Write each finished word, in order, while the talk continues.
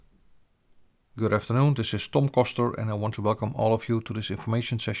Good afternoon, this is Tom Koster and I want to welcome all of you to this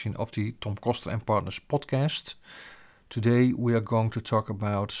information session of the Tom Koster and Partners podcast. Today we are going to talk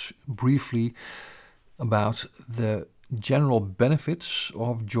briefly about the general benefits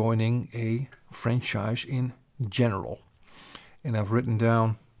of joining a franchise in general. And I've written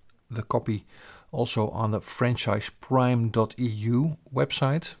down the copy also on the franchiseprime.eu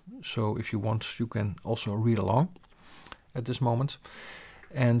website. So if you want, you can also read along at this moment.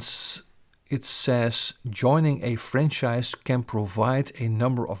 And it says joining a franchise can provide a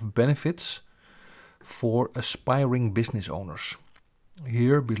number of benefits for aspiring business owners.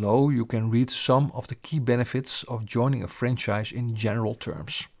 Here below you can read some of the key benefits of joining a franchise in general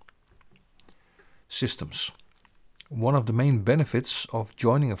terms. Systems. One of the main benefits of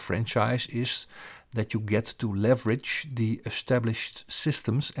joining a franchise is that you get to leverage the established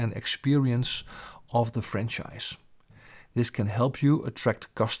systems and experience of the franchise. This can help you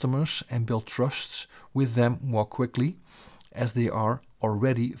attract customers and build trust with them more quickly, as they are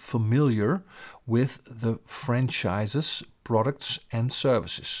already familiar with the franchise's products and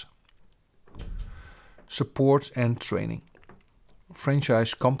services. Support and training.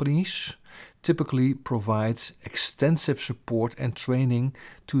 Franchise companies typically provide extensive support and training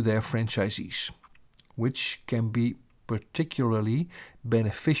to their franchisees, which can be particularly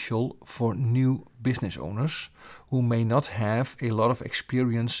beneficial for new business owners who may not have a lot of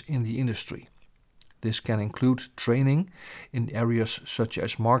experience in the industry. This can include training in areas such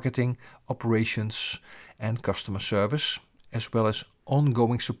as marketing, operations, and customer service, as well as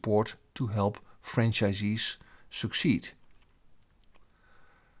ongoing support to help franchisees succeed.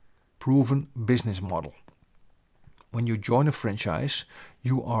 Proven business model. When you join a franchise,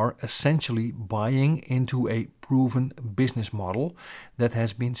 you are essentially buying into a proven business model that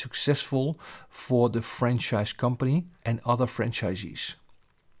has been successful for the franchise company and other franchisees.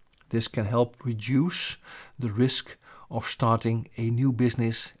 This can help reduce the risk of starting a new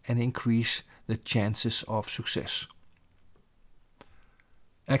business and increase the chances of success.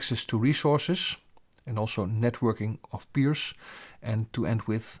 Access to resources and also networking of peers, and to end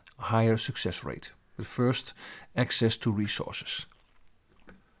with higher success rate. But first, access to resources.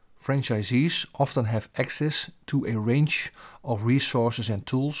 Franchisees often have access to a range of resources and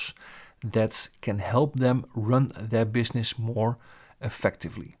tools that can help them run their business more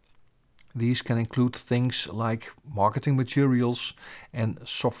effectively. These can include things like marketing materials and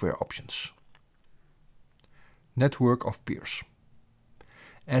software options. Network of peers.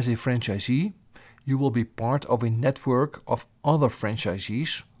 As a franchisee, you will be part of a network of other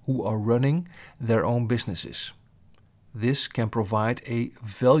franchisees who are running their own businesses. This can provide a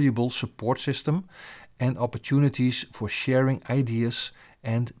valuable support system and opportunities for sharing ideas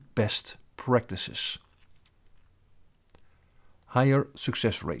and best practices. Higher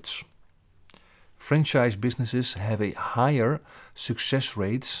success rates. Franchise businesses have a higher success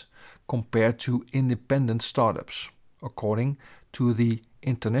rates compared to independent startups. According to the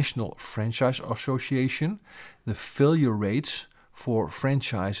International Franchise Association, the failure rates for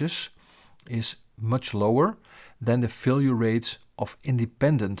franchises is much lower than the failure rates of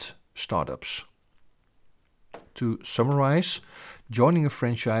independent startups. To summarize, joining a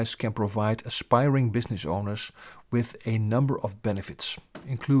franchise can provide aspiring business owners with a number of benefits,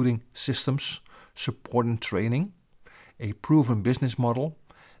 including systems, support and training, a proven business model,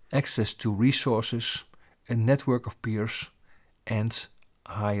 access to resources, a network of peers, and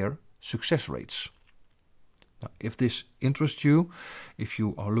higher success rates. Now, if this interests you, if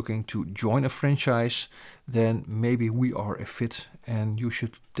you are looking to join a franchise, then maybe we are a fit and you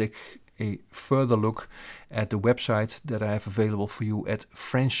should take a further look at the website that I have available for you at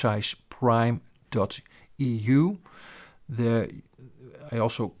franchiseprime.eu. There I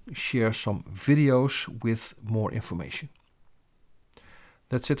also share some videos with more information.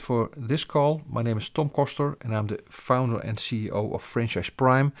 That's it for this call. My name is Tom Koster and I'm the founder and CEO of Franchise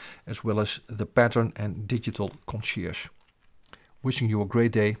Prime, as well as the Pattern and Digital Concierge. Wishing you a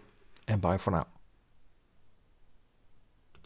great day and bye for now.